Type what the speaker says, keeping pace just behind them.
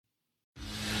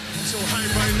So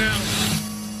hype right now.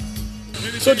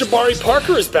 So Jabari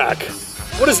Parker is back.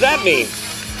 What does that mean?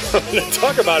 I'm going to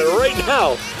talk about it right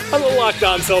now on the Locked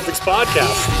On Celtics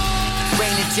podcast. Rain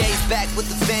and Jay's back with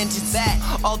the vengeance.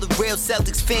 All the real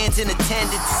Celtics fans in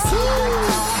attendance.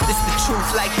 This the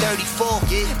truth like 34.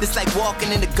 This like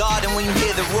walking in the garden when you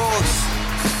hear the roars.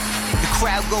 The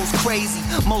crowd goes crazy.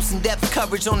 Most in-depth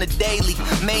coverage on the daily.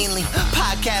 Mainly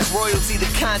podcast royalty, the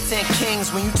content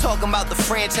kings. When you talking about the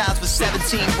franchise with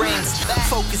 17 rings.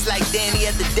 Focus like Danny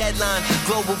at the deadline.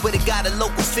 Global but it got a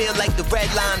local feel like the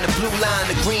red line, the blue line,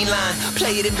 the green line.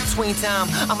 Play it in between time.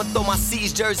 I'ma throw my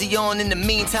C's jersey on in the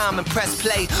meantime and press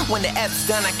play. When the F's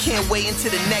done, I can't wait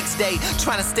until the next day.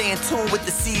 Trying to stay in tune with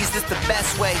the C's, that's the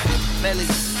best way. Melly.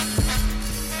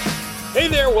 Hey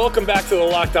there, welcome back to the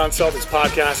Locked On Celtics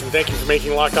podcast, and thank you for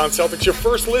making Locked On Celtics your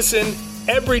first listen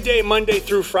every day, Monday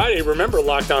through Friday. Remember,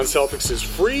 Locked On Celtics is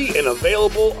free and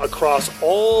available across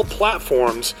all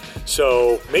platforms,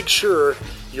 so make sure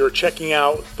you're checking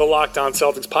out the Locked On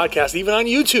Celtics podcast, even on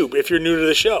YouTube if you're new to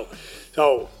the show.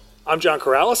 So, I'm John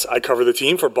Corrales. I cover the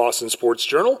team for Boston Sports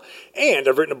Journal, and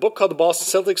I've written a book called The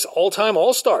Boston Celtics All-Time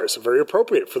All-Stars, very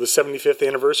appropriate for the 75th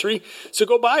anniversary, so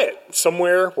go buy it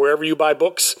somewhere, wherever you buy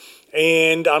books,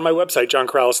 and on my website,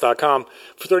 johncorrales.com,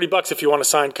 for $30 if you want a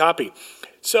signed copy.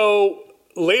 So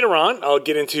later on, I'll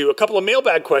get into a couple of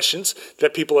mailbag questions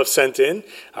that people have sent in,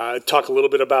 talk a little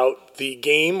bit about the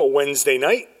game Wednesday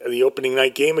night, the opening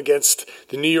night game against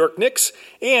the New York Knicks.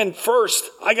 And first,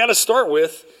 I got to start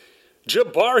with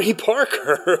Jabari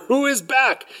Parker, who is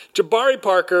back. Jabari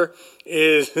Parker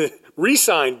is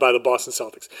re-signed by the Boston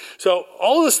Celtics. So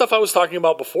all of the stuff I was talking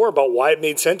about before about why it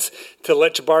made sense to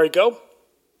let Jabari go,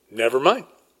 never mind.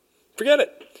 Forget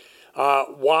it.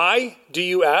 Why, do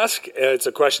you ask? It's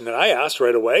a question that I asked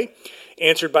right away.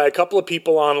 Answered by a couple of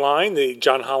people online, the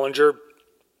John Hollinger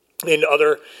and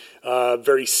other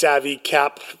very savvy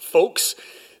cap folks.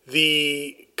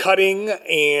 The cutting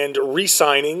and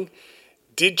re-signing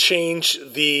did change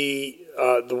the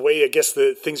way, I guess,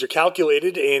 the things are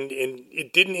calculated, and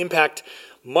it didn't impact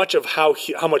much of how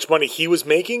much money he was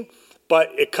making, but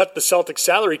it cut the Celtics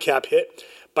salary cap hit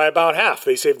by about half.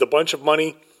 They saved a bunch of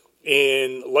money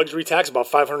in luxury tax, about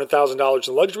 $500,000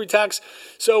 in luxury tax.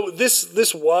 So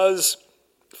this was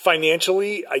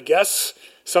financially, I guess,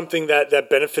 something that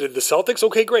benefited the Celtics.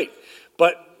 Okay, great.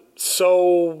 But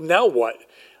so now what?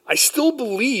 I still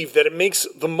believe that it makes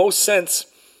the most sense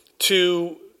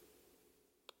to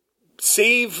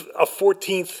save a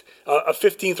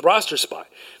 15th roster spot.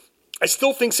 I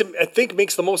think it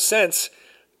makes the most sense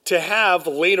to have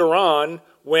later on,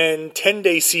 when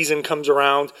 10-day season comes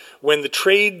around, when the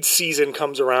trade season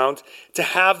comes around, to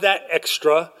have that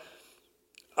extra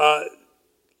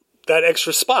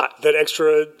spot, that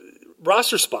extra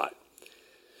roster spot.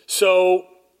 So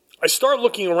I start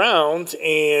looking around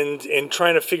and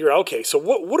trying to figure out, okay, so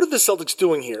what are the Celtics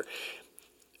doing here?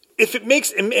 If it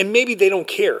makes, and maybe they don't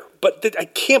care, but I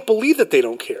can't believe that they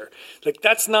don't care. Like,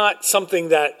 that's not something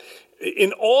that,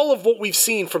 in all of what we've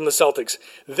seen from the Celtics,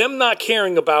 them not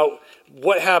caring about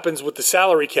what happens with the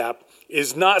salary cap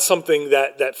is not something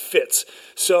that fits.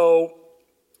 So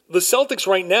the Celtics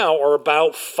right now are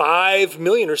about $5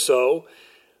 million or so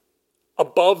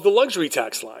above the luxury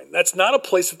tax line. That's not a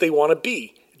place that they want to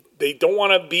be. They don't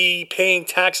want to be paying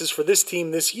taxes for this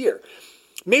team this year.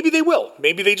 Maybe they will.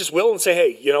 Maybe they just will and say,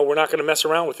 hey, we're not going to mess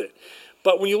around with it.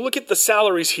 But when you look at the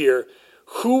salaries here,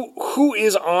 who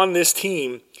is on this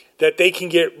team that they can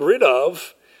get rid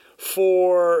of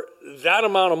for that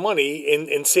amount of money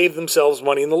and save themselves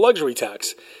money in the luxury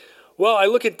tax? Well, I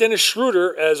look at Dennis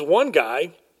Schroeder as one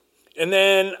guy, and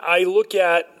then I look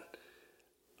at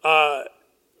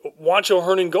Juancho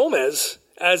Hernan-Gomez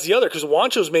as the other, because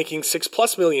Juancho's making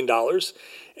 $6+ million,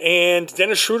 and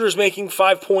Dennis Schroeder's making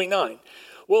 5.9.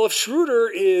 Well, if Schroeder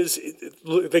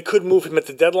they could move him at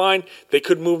the deadline. They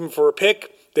could move him for a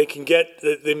pick.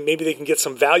 Maybe they can get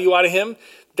some value out of him.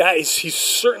 He's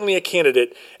certainly a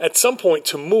candidate at some point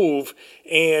to move,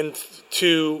 and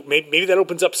to maybe that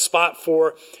opens up a spot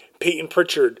for Peyton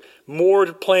Pritchard, more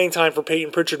playing time for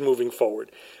Peyton Pritchard moving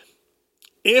forward.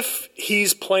 If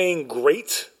he's playing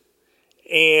great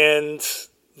and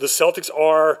the Celtics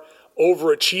are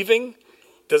overachieving,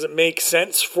 does it make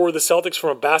sense for the Celtics from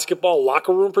a basketball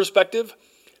locker room perspective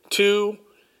to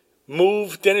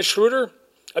move Dennis Schroeder?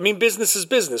 I mean, business is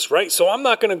business, right? So I'm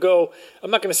not going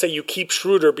to say you keep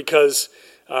Schroeder because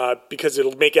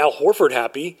it'll make Al Horford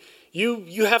happy.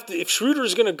 You have to, if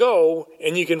Schroeder's going to go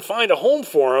and you can find a home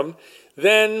for him,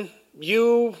 then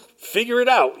you figure it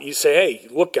out. You say, hey,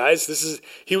 look, guys,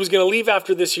 he was going to leave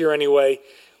after this year anyway.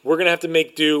 we're going to have to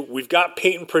make do. We've got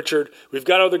Peyton Pritchard. We've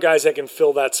got other guys that can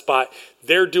fill that spot.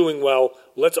 They're doing well.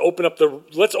 Let's open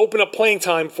up playing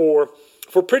time for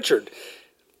Pritchard.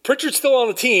 Pritchard's still on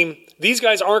the team. These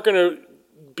guys aren't going to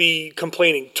be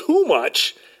complaining too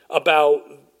much about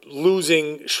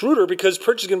losing Schroeder because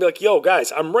Pritchard's going to be like, yo,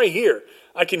 guys, I'm right here.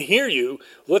 I can hear you.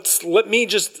 Let me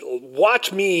just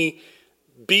watch me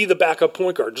be the backup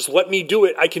point guard. Just let me do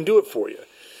it. I can do it for you.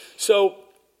 So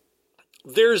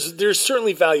there's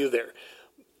certainly value there.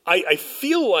 I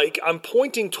feel like I'm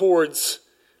pointing towards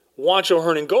Juancho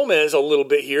Hernan-Gomez a little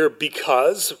bit here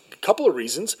because a couple of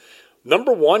reasons.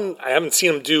 Number one, I haven't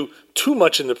seen him do too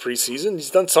much in the preseason. He's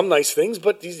done some nice things,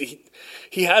 but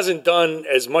he hasn't done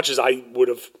as much as I would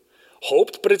have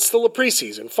hoped, but it's still a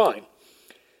preseason. Fine.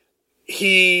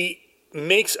 He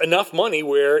makes enough money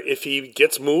where if he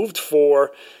gets moved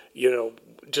for,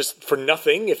 just for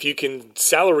nothing, if you can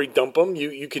salary dump him,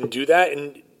 you can do that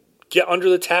and get under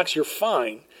the tax, you're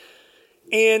fine.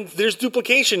 And there's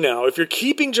duplication now. If you're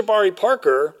keeping Jabari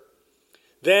Parker,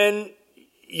 then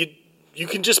you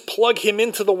can just plug him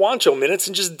into the Juancho minutes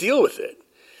and just deal with it.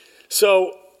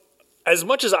 So as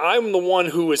much as I'm the one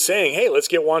who is saying, hey, let's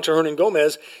get Juancho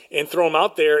Hernan-Gomez and throw him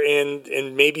out there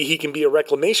and maybe he can be a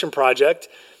reclamation project,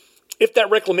 if that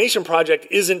reclamation project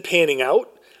isn't panning out,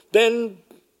 then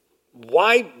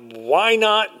why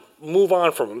not move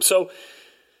on from him? So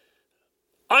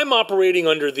I'm operating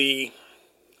under the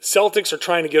Celtics are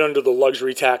trying to get under the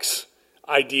luxury tax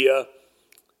idea.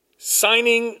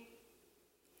 Signing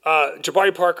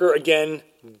Jabari Parker, again,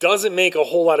 doesn't make a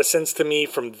whole lot of sense to me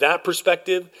from that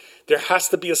perspective. There has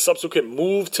to be a subsequent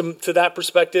move to that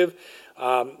perspective.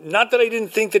 Not that I didn't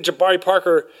think that Jabari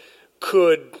Parker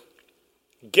could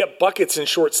get buckets in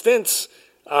short stints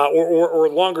or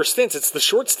longer stints. It's the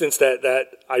short stints that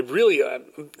I really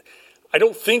I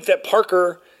don't think that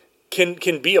Parker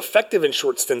can be effective in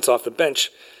short stints off the bench.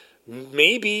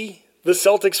 Maybe the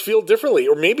Celtics feel differently,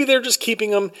 or maybe they're just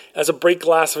keeping him as a break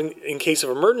glass in case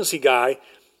of emergency guy.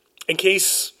 In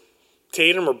case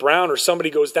Tatum or Brown or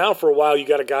somebody goes down for a while, you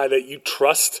got a guy that you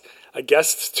trust, I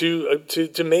guess,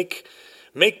 to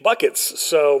make buckets.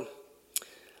 So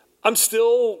I'm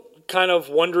still kind of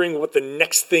wondering what the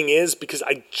next thing is because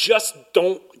I just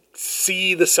don't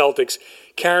see the Celtics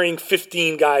carrying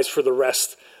 15 guys for the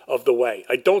rest of the way.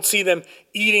 I don't see them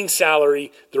eating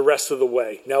salary the rest of the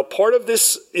way. Now, part of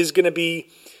this is going to be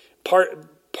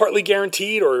partly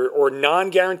guaranteed or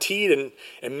non-guaranteed,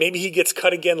 and maybe he gets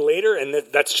cut again later, and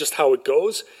that's just how it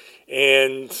goes.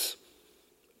 And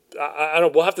I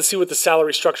don't. We'll have to see what the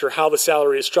salary structure, how the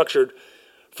salary is structured,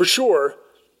 for sure.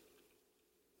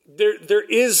 There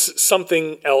is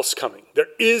something else coming. There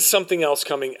is something else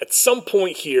coming at some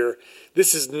point here.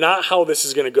 This is not how this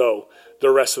is going to go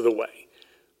the rest of the way.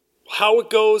 How it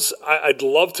goes, I'd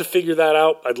love to figure that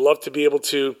out. I'd love to be able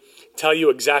to tell you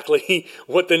exactly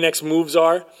what the next moves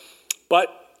are. But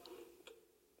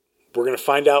we're going to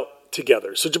find out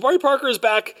together. So Jabari Parker is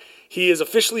back. He is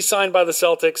officially signed by the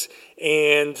Celtics,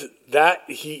 and that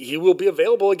he will be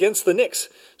available against the Knicks.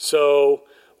 So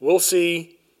we'll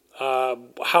see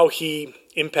how he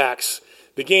impacts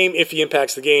the game, if he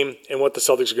impacts the game, and what the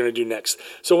Celtics are going to do next.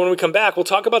 So when we come back, we'll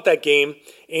talk about that game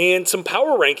and some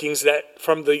power rankings that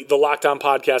from the Locked On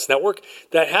Podcast Network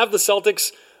that have the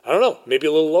Celtics, I don't know, maybe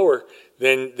a little lower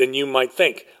than you might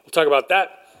think. We'll talk about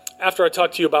that after I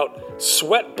talk to you about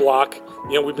Sweat Block.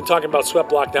 We've been talking about Sweat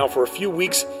Block now for a few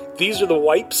weeks. These are the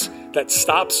wipes that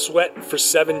stop sweat for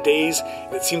 7 days.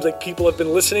 And it seems like people have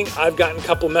been listening. I've gotten a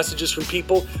couple messages from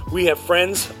people. We have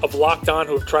friends of Locked On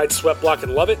who have tried Sweat Block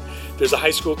and love it. There's a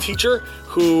high school teacher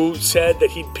who said that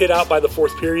he'd pit out by the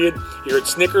fourth period. He heard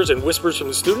snickers and whispers from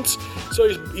the students. So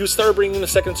he started bringing a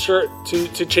second shirt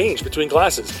to change between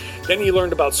classes. Then he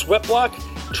learned about Sweat Block,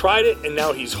 tried it, and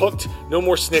now he's hooked. No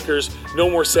more Snickers, no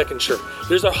more second shirt.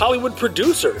 There's a Hollywood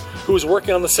producer who was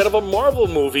working on the set of a Marvel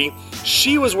movie.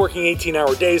 She was working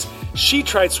 18-hour days. She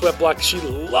tried Sweat Block. She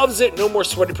loves it. No more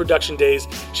sweaty production days.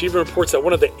 She even reports that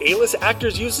one of the A-list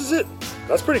actors uses it.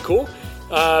 That's pretty cool.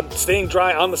 Staying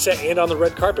dry on the set and on the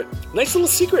red carpet. Nice little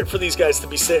secret for these guys to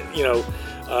be staying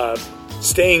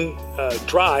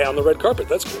dry on the red carpet.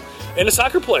 That's cool. And a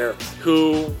soccer player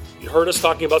who heard us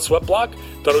talking about Sweat Block,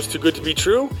 thought it was too good to be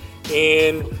true,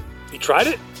 and he tried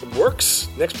it. It works.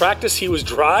 Next practice, he was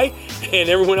dry, and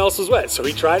everyone else was wet. So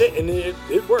he tried it, and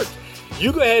it worked.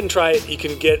 You go ahead and try it. You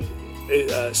can get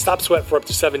stop sweat for up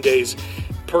to 7 days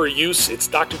per use. It's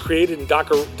doctor created and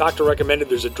doctor recommended.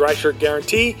 There's a dry shirt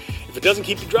guarantee. If it doesn't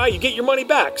keep you dry, you get your money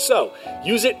back. So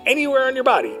use it anywhere on your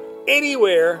body.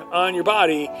 anywhere on your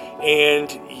body,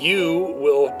 and you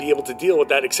will be able to deal with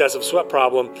that excessive sweat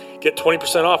problem. Get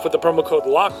 20% off with the promo code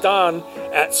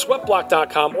LOCKEDON at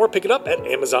sweatblock.com or pick it up at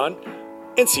Amazon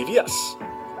and CVS.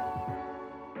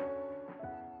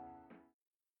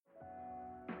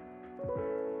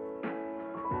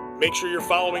 Make sure you're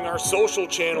following our social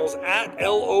channels at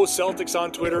LO Celtics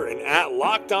on Twitter and at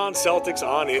Locked On Celtics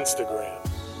on Instagram.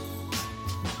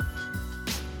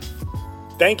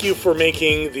 Thank you for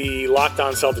making the Locked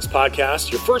On Celtics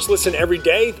podcast your first listen every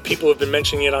day. People have been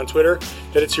mentioning it on Twitter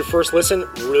that it's your first listen.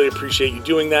 Really appreciate you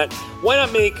doing that. Why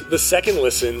not make the second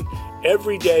listen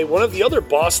every day one of the other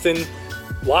Boston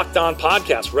Locked On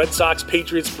podcasts? Red Sox,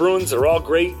 Patriots, Bruins, they're all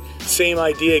great. Same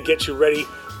idea, get you ready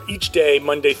each day,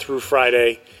 Monday through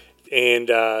Friday. And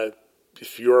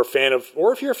if you're a fan of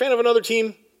another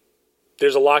team,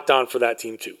 there's a Locked On for that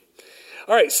team too.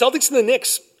 All right, Celtics and the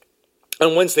Knicks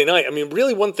on Wednesday night. I mean,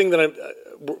 really one thing that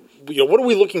what are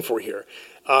we looking for here?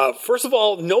 First of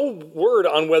all, no word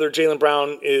on whether Jaylen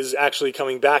Brown is actually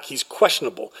coming back. He's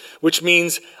questionable, which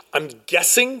means I'm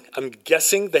guessing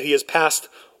that he has passed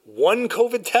one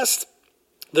COVID test.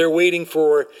 They're waiting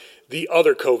for the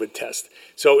other COVID test.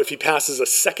 So if he passes a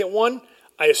second one,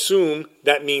 I assume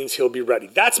that means he'll be ready.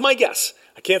 That's my guess.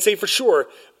 I can't say for sure,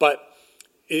 but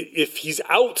if he's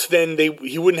out, then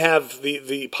he wouldn't have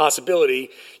the possibility.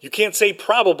 You can't say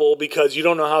probable because you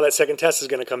don't know how that second test is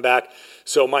going to come back.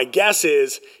 So my guess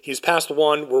is he's passed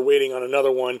one, we're waiting on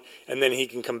another one, and then he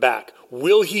can come back.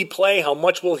 Will he play? How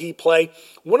much will he play?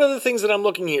 One of the things that I'm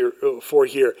looking for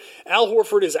here, Al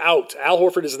Horford is out. Al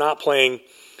Horford is not playing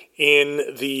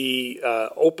in the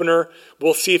opener.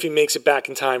 We'll see if he makes it back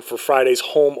in time for Friday's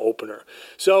home opener.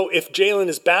 So if Jaylen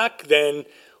is back, then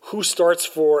who starts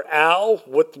for Al?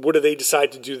 What do they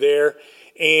decide to do there?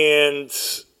 And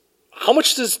how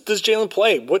much does Jaylen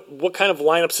play? What kind of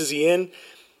lineups is he in?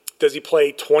 Does he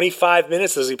play 25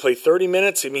 minutes? Does he play 30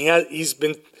 minutes? I mean, he's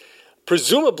been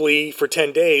presumably for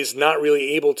 10 days not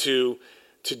really able to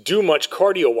do much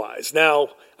cardio-wise. Now,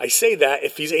 I say that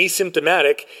if he's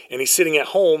asymptomatic and he's sitting at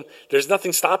home, there's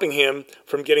nothing stopping him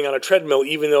from getting on a treadmill,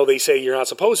 even though they say you're not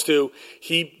supposed to.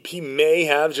 He may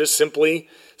have just simply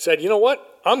said, you know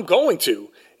what? I'm going to.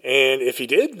 And if he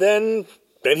did, then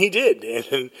he did.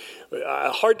 And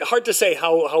hard to say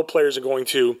how players are going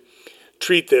to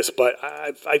treat this, but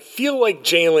I feel like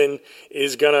Jaylen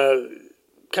is going to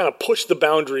kind of push the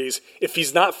boundaries. If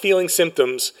he's not feeling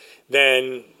symptoms,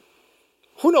 then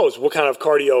who knows what kind of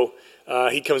cardio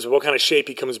what kind of shape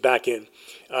he comes back in.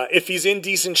 If he's in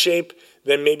decent shape,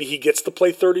 then maybe he gets to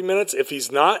play 30 minutes. If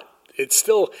he's not, it's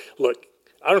still, look,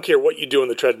 I don't care what you do on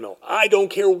the treadmill. I don't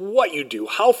care what you do,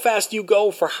 how fast you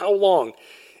go, for how long.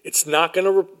 It's not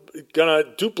gonna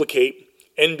duplicate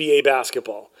NBA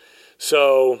basketball.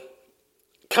 So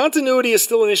continuity is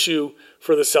still an issue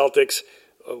for the Celtics.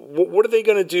 What are they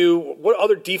going to do? What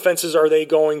other defenses are they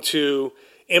going to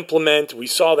implement? We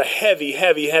saw the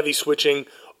heavy switching.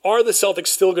 Are the Celtics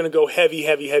still going to go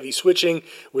heavy switching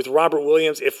with Robert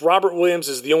Williams? If Robert Williams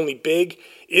is the only big,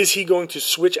 is he going to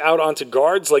switch out onto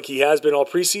guards like he has been all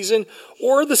preseason?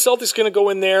 Or are the Celtics going to go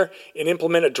in there and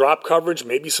implement a drop coverage,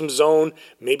 maybe some zone,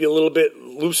 maybe a little bit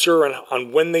looser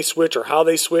on when they switch or how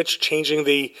they switch, changing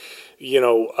the,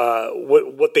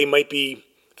 what they might be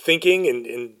thinking?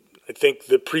 And I think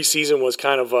the preseason was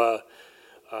kind of a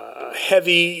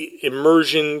heavy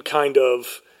immersion kind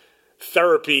of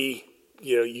therapy.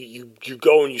 You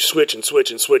go and you switch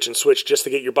just to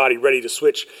get your body ready to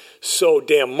switch so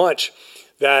damn much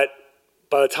that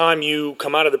by the time you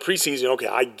come out of the preseason, okay,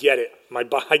 I get it.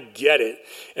 I get it.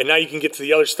 And now you can get to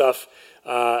the other stuff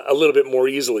a little bit more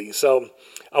easily. So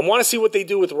I want to see what they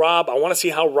do with Rob. I want to see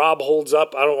how Rob holds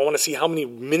up. I want to see how many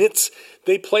minutes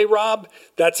they play Rob.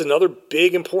 That's another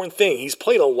big important thing. He's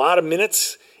played a lot of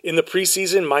minutes in the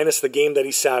preseason, minus the game that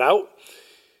he sat out.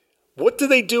 What do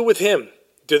they do with him?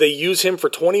 Do they use him for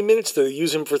 20 minutes? Do they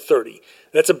use him for 30?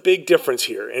 That's a big difference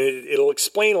here. And it'll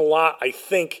explain a lot, I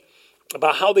think,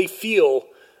 about how they feel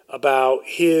about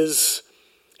his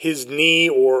knee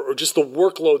or just the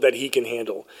workload that he can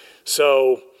handle.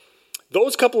 So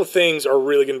those couple of things are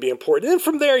really going to be important. And then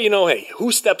from there, hey,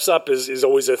 who steps up is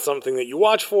always something that you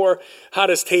watch for. How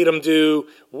does Tatum do?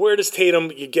 Where does Tatum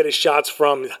get his shots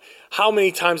from? How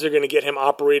many times they're going to get him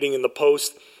operating in the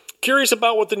post? Curious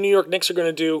about what the New York Knicks are going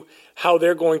to do, how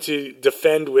they're going to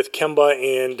defend with Kemba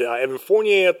and Evan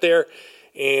Fournier out there,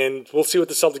 and we'll see what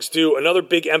the Celtics do. Another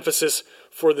big emphasis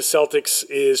for the Celtics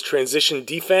is transition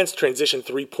defense, transition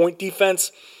three-point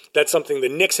defense. That's something the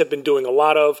Knicks have been doing a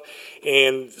lot of,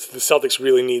 and the Celtics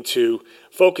really need to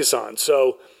focus on.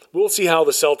 So we'll see how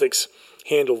the Celtics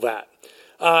handle that.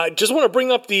 Just want to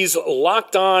bring up these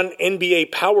Locked On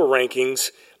NBA Power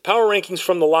Rankings. Power Rankings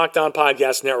from the Locked On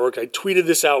Podcast Network. I tweeted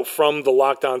this out from the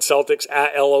Locked On Celtics,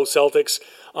 at LO Celtics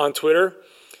on Twitter.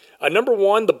 Number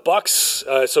 1, the Bucks.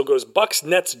 So it goes Bucks,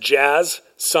 Nets, Jazz,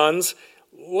 Suns.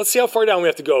 Let's see how far down we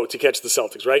have to go to catch the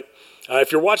Celtics, right?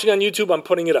 If you're watching on YouTube, I'm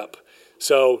putting it up.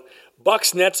 So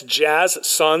Bucks, Nets, Jazz,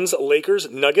 Suns, Lakers,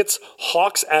 Nuggets,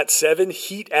 Hawks at 7,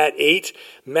 Heat at 8,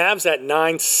 Mavs at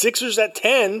 9, Sixers at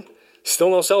 10,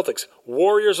 still no Celtics,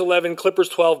 Warriors 11, Clippers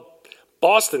 12,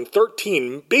 Boston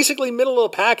 13, basically middle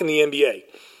of the pack in the NBA.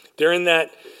 They're in that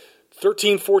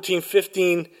 13, 14,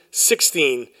 15,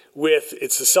 16 with,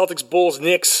 it's the Celtics, Bulls,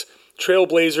 Knicks,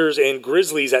 Trailblazers, and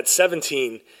Grizzlies at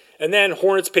 17. And then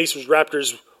Hornets, Pacers,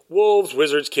 Raptors, Wolves,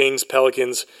 Wizards, Kings,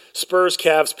 Pelicans, Spurs,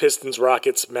 Cavs, Pistons,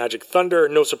 Rockets, Magic, Thunder.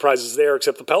 No surprises there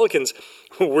except the Pelicans.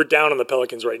 We're down on the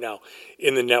Pelicans right now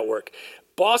in the network.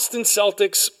 Boston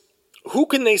Celtics, who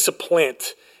can they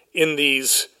supplant in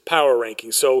these power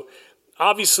rankings? So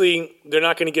obviously, they're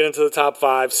not going to get into the top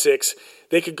 5, 6.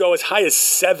 They could go as high as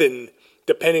 7,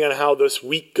 depending on how this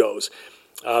week goes.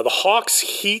 The Hawks,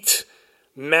 Heat,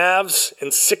 Mavs,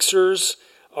 and Sixers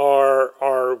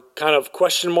are kind of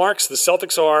question marks. The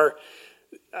Celtics are.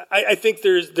 I think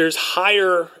there's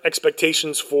higher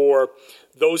expectations for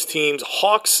those teams.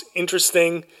 Hawks,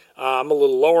 interesting. I'm a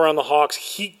little lower on the Hawks.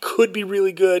 Heat could be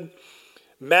really good.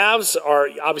 Mavs are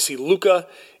obviously Luka,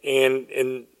 and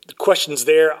the questions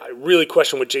there. I really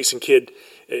question what Jason Kidd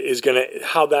is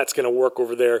how that's gonna work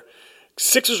over there.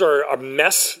 Sixers are a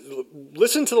mess.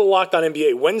 Listen to the Locked On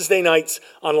NBA Wednesday nights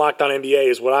on Locked On NBA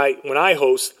is when I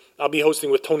host. I'll be hosting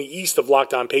with Tony East of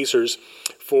Locked On Pacers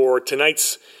for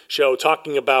tonight's show,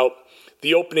 talking about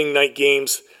the opening night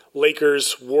games,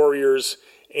 Lakers, Warriors,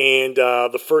 and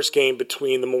the first game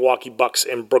between the Milwaukee Bucks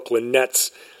and Brooklyn Nets.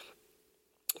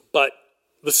 But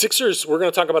the Sixers, we're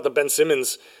going to talk about the Ben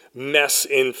Simmons mess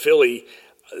in Philly.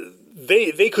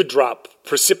 They could drop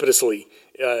precipitously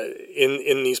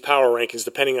in these power rankings,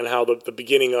 depending on how the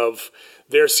beginning of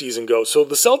their season goes. So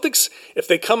the Celtics, if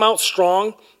they come out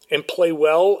strong and play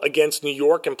well against New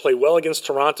York and play well against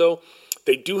Toronto,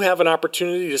 they do have an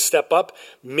opportunity to step up.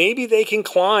 Maybe they can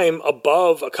climb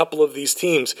above a couple of these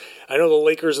teams. I know the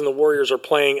Lakers and the Warriors are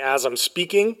playing as I'm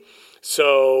speaking,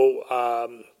 so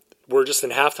we're just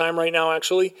in halftime right now,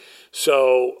 actually.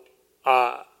 So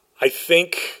I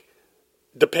think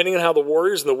depending on how the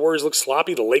Warriors look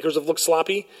sloppy, the Lakers have looked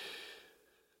sloppy,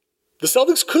 the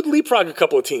Celtics could leapfrog a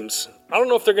couple of teams. I don't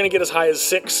know if they're going to get as high as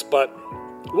 6, but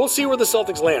we'll see where the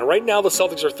Celtics land. Right now, the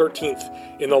Celtics are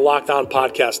 13th in the Locked On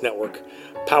Podcast Network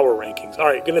power rankings. All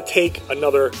right, going to take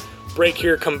another break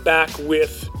here, come back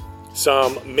with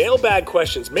some mailbag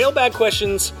questions. Mailbag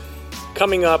questions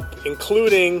coming up,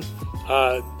 including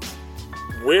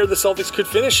where the Celtics could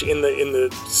finish in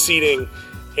the seeding,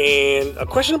 and a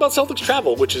question about Celtics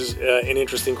travel, which is an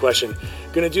interesting question.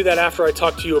 Going to do that after I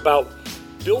talk to you about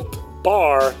Built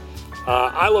Bar.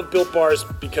 I love Built Bars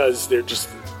because they're just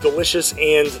delicious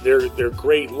and they're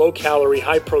great, low calorie,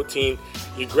 high protein.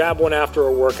 You grab one after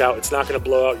a workout, it's not going to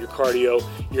blow out your cardio.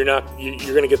 You're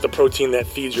going to get the protein that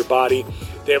feeds your body.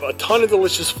 They have a ton of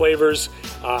delicious flavors.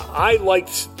 I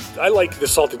like the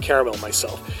salted caramel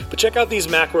myself. But check out these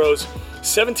macros: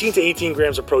 17 to 18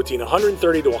 grams of protein,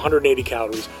 130 to 180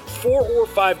 calories, 4 or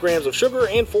 5 grams of sugar,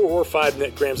 and 4 or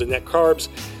 5 grams of net carbs.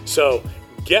 So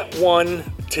get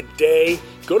one today.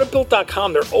 Go to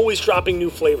Built.com. They're always dropping new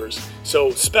flavors.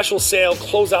 So special sale,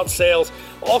 closeout sales,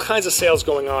 all kinds of sales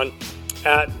going on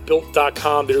at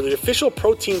Built.com. They're the official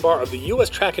protein bar of the U.S.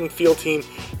 Track and Field Team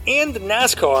and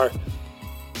NASCAR.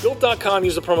 Built.com,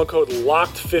 use the promo code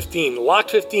LOCKED15.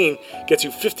 LOCKED15 gets you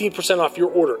 15% off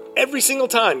your order every single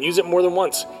time. Use it more than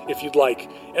once if you'd like.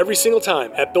 Every single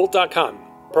time at Built.com.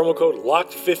 Promo code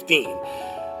LOCKED15.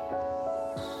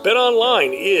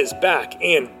 BetOnline is back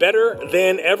and better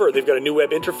than ever. They've got a new web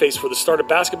interface for the start of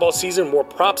basketball season, more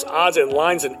props, odds, and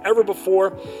lines than ever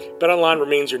before. BetOnline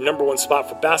remains your number one spot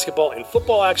for basketball and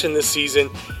football action this season.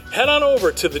 Head on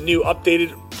over to the new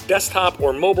updated desktop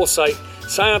or mobile site.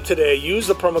 Sign up today. Use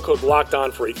the promo code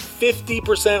LOCKEDON for a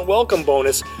 50% welcome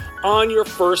bonus on your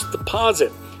first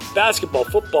deposit. Basketball,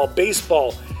 football,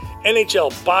 baseball,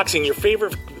 NHL, boxing, your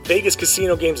favorite Vegas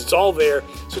casino games, it's all there.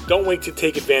 So don't wait to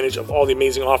take advantage of all the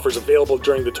amazing offers available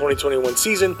during the 2021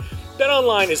 season.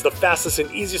 BetOnline is the fastest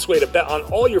and easiest way to bet on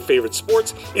all your favorite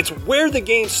sports. It's where the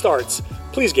game starts.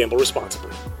 Please gamble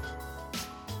responsibly.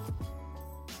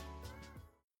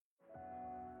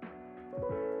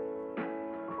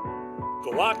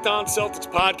 The Locked On Celtics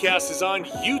podcast is on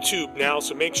YouTube now,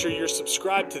 so make sure you're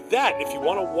subscribed to that if you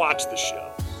want to watch the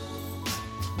show.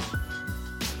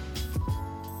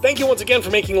 Thank Thank you once again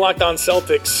for making Locked On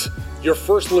Celtics your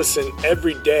first listen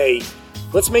every day.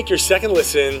 Let's make your second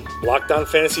listen Locked On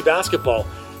Fantasy Basketball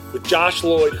with Josh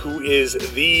Lloyd, who is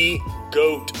the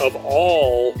GOAT of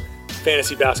all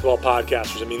fantasy basketball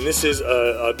podcasters. I mean, this is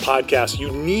a podcast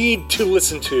you need to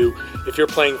listen to if you're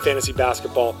playing fantasy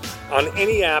basketball on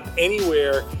any app,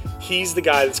 anywhere. He's the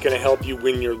guy that's going to help you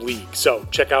win your league. So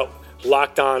check out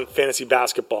Locked On Fantasy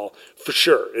Basketball for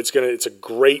sure. It's a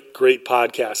great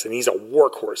podcast, and he's a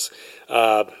workhorse.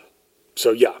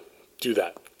 So yeah, do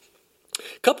that.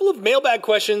 Couple of mailbag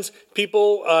questions.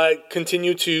 People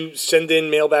continue to send in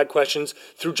mailbag questions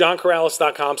through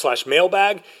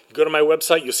johncorrales.com/mailbag. You go to my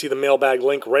website, you'll see the mailbag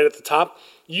link right at the top.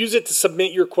 Use it to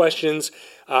submit your questions.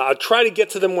 I'll try to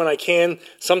get to them when I can.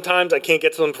 Sometimes I can't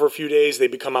get to them for a few days. They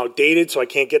become outdated, so I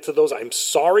can't get to those. I'm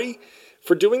sorry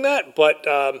for doing that, but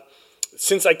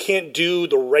since I can't do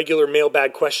the regular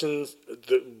mailbag questions,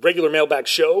 the regular mailbag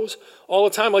shows all the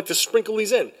time, I like to sprinkle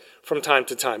these in from time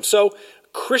to time. So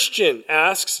Christian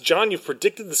asks, John, you've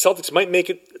predicted the Celtics might make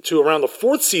it to around the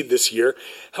 4th seed this year.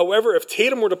 However, if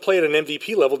Tatum were to play at an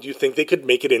MVP level, do you think they could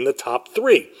make it in the top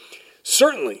 3?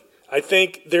 Certainly. I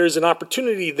think there's an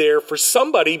opportunity there for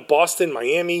somebody, Boston,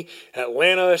 Miami,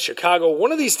 Atlanta, Chicago.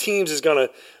 One of these teams is going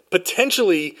to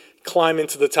potentially climb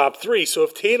into the top 3. So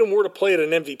if Tatum were to play at an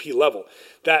MVP level,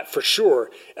 that for sure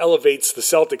elevates the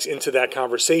Celtics into that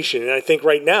conversation. And I think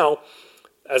right now,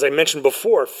 as I mentioned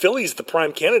before, Philly's the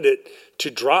prime candidate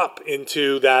to drop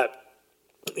into that,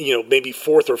 maybe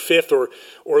 4th or 5th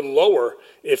or lower.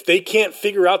 If they can't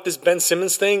figure out this Ben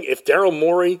Simmons thing, if Daryl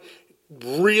Morey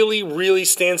really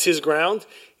stands his ground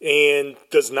and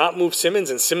does not move Simmons,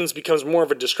 and Simmons becomes more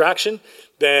of a distraction,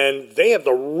 then they have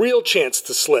the real chance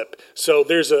to slip. So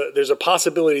there's a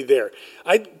possibility there.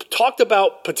 I talked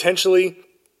about potentially,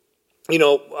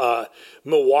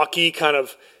 Milwaukee kind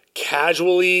of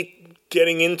casually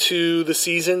getting into the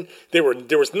season. There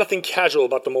was nothing casual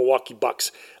about the Milwaukee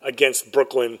Bucks against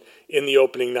Brooklyn in the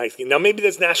opening night. Now maybe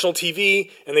that's national TV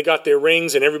and they got their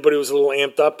rings and everybody was a little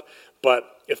amped up,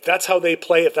 but if that's how they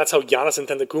play, if that's how Giannis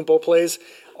Antetokounmpo plays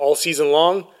all season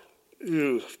long,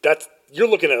 you're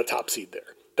looking at a top seed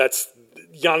there. That's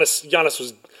Giannis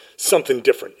was something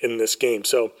different in this game.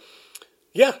 So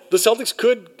yeah, the Celtics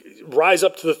could rise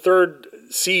up to the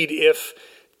 3rd seed if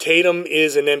Tatum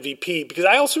is an MVP, because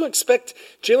I also expect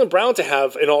Jaylen Brown to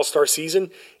have an all-star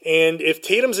season. And if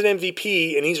Tatum's an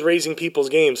MVP and he's raising people's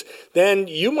games, then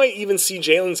you might even see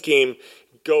Jaylen's game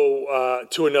go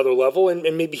to another level, and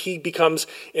maybe he becomes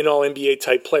an all-NBA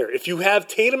type player. If you have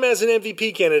Tatum as an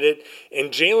MVP candidate and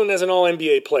Jaylen as an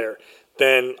all-NBA player,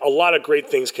 then a lot of great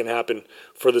things can happen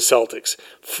for the Celtics.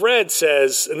 Fred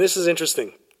says, and this is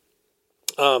interesting,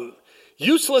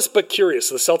 useless but curious.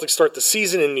 The Celtics start the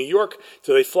season in New York.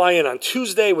 Do they fly in on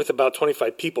Tuesday with about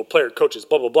 25 people, player, coaches,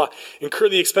 blah, blah, blah, incur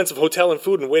the expense of hotel and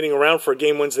food and waiting around for a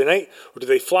game Wednesday night? Or do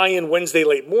they fly in Wednesday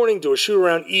late morning, do a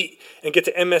shoot-around, eat, and get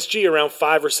to MSG around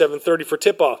 5 or 7:30 for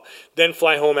tip-off, then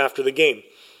fly home after the game?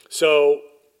 So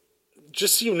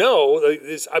just so you know,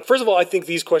 first of all, I think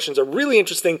these questions are really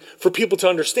interesting for people to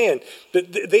understand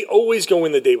that they always go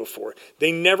in the day before.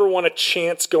 They never want a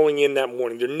chance going in that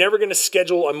morning. They're never going to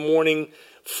schedule a morning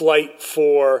flight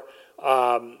for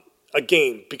a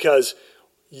game because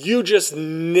you just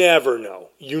never know.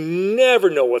 You never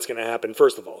know what's going to happen,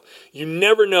 first of all. You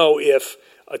never know if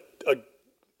a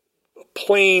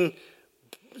plane,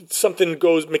 something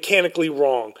goes mechanically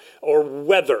wrong, or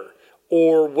weather,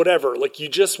 or whatever. Like, you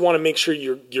just want to make sure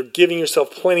you're giving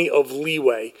yourself plenty of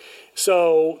leeway.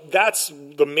 So that's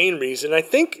the main reason. I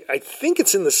think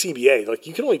it's in the CBA. Like,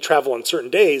 you can only travel on certain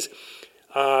days.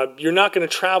 You're not going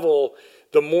to travel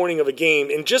the morning of a game.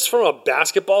 And just from a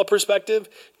basketball perspective,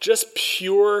 just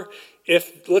pure,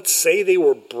 if let's say they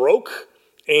were broke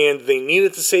and they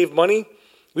needed to save money,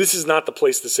 this is not the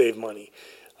place to save money.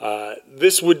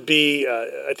 This would be,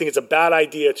 I think it's a bad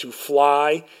idea to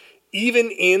fly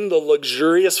even in the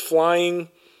luxurious flying,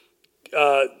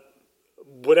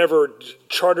 whatever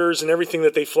charters and everything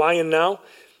that they fly in now.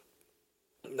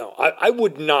 No, I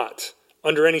would not,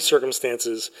 under any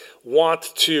circumstances,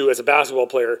 want to, as a basketball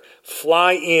player,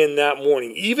 fly in that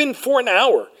morning, even for an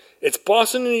hour. It's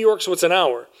Boston to New York, so it's an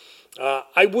hour.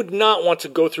 I would not want to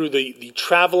go through the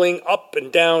traveling up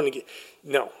and down.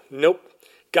 Nope.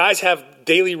 Guys have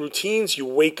daily routines. You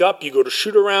wake up, you go to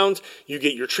shoot-arounds, you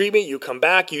get your treatment, you come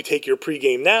back, you take your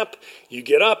pregame nap, you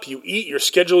get up, you eat, you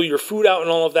schedule your food out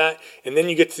and all of that, and then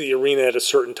you get to the arena at a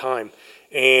certain time.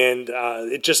 And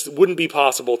it just wouldn't be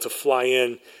possible to fly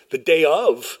in the day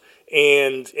of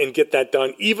and get that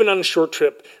done, even on a short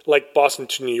trip like Boston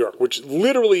to New York, which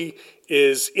literally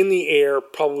is in the air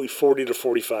probably 40 to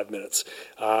 45 minutes.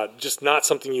 Just not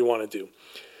something you want to do.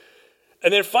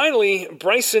 And then finally,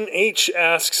 Bryson H.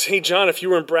 asks, hey, John, if you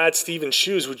were in Brad Stevens'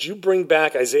 shoes, would you bring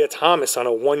back Isaiah Thomas on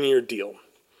a one-year deal?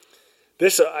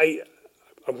 I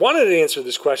wanted to answer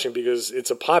this question because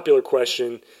it's a popular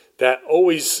question that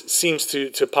always seems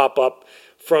to pop up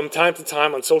from time to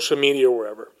time on social media or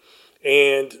wherever.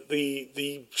 And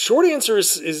the short answer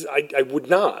is I would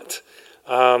not.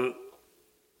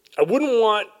 I wouldn't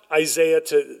want Isaiah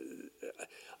to...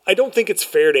 I don't think it's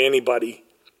fair to anybody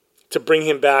to bring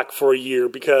him back for a year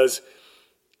because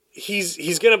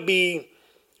he's going to be...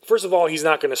 First of all, he's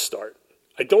not going to start.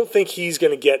 I don't think he's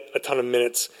going to get a ton of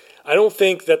minutes. I don't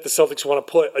think that the Celtics want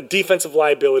to put a defensive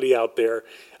liability out there.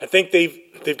 I think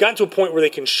they've gotten to a point where they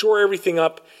can shore everything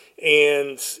up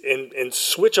and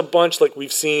switch a bunch like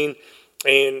we've seen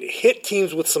and hit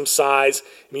teams with some size.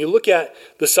 I mean, you look at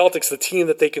the Celtics, the team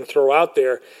that they can throw out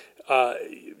there,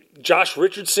 Josh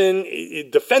Richardson,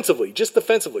 defensively,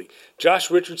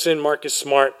 Josh Richardson, Marcus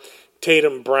Smart,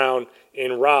 Tatum, Brown,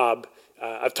 and Rob.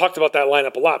 I've talked about that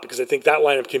lineup a lot because I think that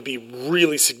lineup can be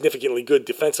really significantly good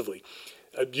defensively.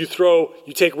 You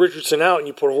take Richardson out and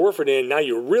you put Horford in, now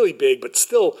you're really big, but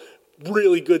still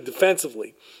really good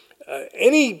defensively.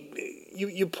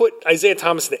 You put Isaiah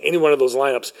Thomas into any one of those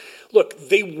lineups. Look,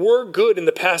 they were good in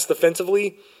the past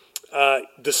defensively,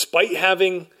 despite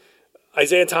having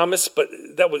Isaiah Thomas, but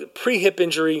that was a pre-hip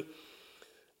injury.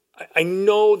 I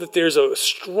know that there's a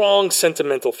strong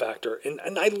sentimental factor,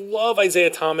 and I love Isaiah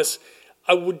Thomas.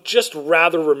 I would just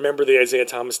rather remember the Isaiah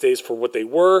Thomas days for what they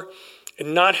were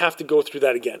and not have to go through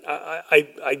that again.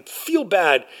 I feel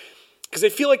bad because I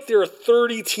feel like there are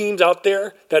 30 teams out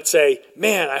there that say,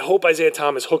 man, I hope Isaiah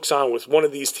Thomas hooks on with one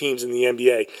of these teams in the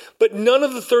NBA. But none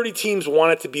of the 30 teams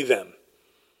want it to be them.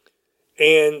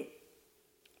 And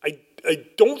I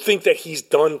don't think that he's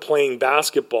done playing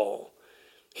basketball.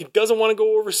 He doesn't want to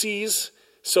go overseas,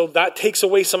 so that takes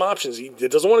away some options. He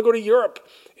doesn't want to go to Europe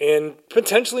and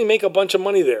potentially make a bunch of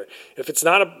money there. If it's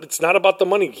not about the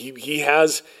money. He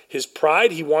has his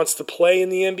pride. He wants to play in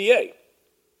the NBA.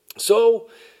 So,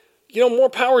 more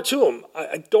power to him.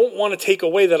 I don't want to take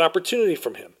away that opportunity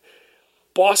from him.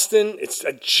 Boston,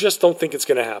 I just don't think it's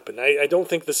going to happen. I don't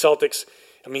think the Celtics,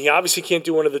 he obviously can't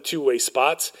do one of the two-way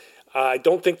spots. I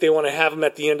don't think they want to have him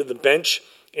at the end of the bench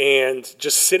and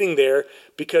just sitting there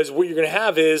because what you're going to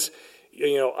have is,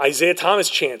 Isaiah Thomas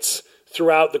chance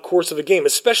throughout the course of a game,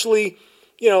 especially,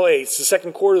 hey, it's the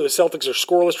second quarter, the Celtics are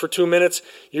scoreless for 2 minutes.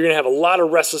 You're going to have a lot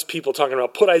of restless people talking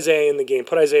about put Isaiah in the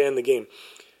game.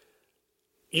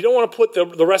 You don't want to put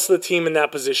the rest of the team in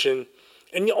that position.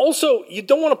 And you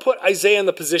don't want to put Isaiah in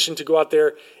the position to go out there,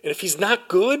 and if he's not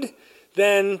good,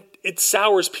 then it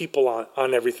sours people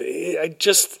on everything.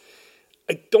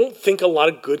 I don't think a lot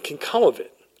of good can come of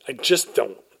it. I just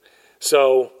don't.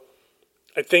 So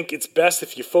I think it's best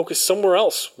if you focus somewhere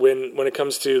else when it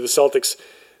comes to the Celtics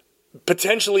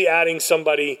potentially adding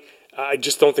somebody. I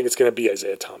just don't think it's going to be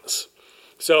Isaiah Thomas.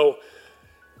 So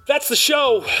that's the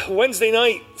show. Wednesday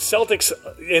night, Celtics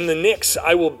and the Knicks.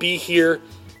 I will be here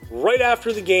right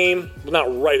after the game. Well,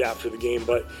 not right after the game,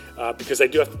 but because I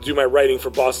do have to do my writing for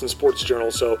Boston Sports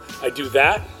Journal. So I do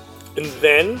that. And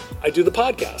then I do the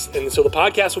podcast. And so the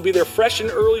podcast will be there fresh and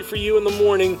early for you in the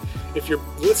morning. If you're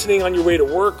listening on your way to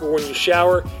work or when you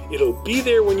shower, it'll be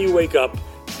there when you wake up.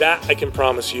 That I can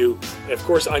promise you. And of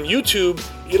course, on YouTube,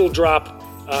 it'll drop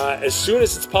as soon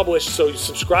as it's published. So you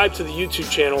subscribe to the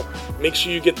YouTube channel. Make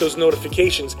sure you get those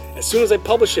notifications. As soon as I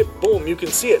publish it, boom, you can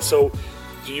see it. So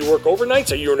do you work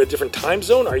overnights? Are you in a different time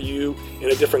zone? Are you in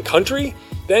a different country?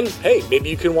 Then, hey, maybe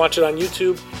you can watch it on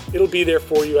YouTube. It'll be there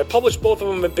for you. I publish both of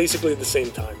them at basically the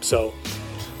same time. So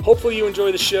hopefully you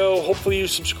enjoy the show. Hopefully you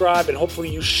subscribe. And hopefully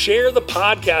you share the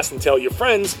podcast and tell your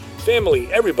friends,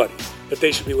 family, everybody that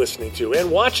they should be listening to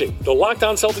and watching the Locked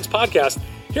On Celtics podcast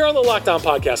here on the Locked On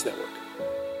Podcast Network.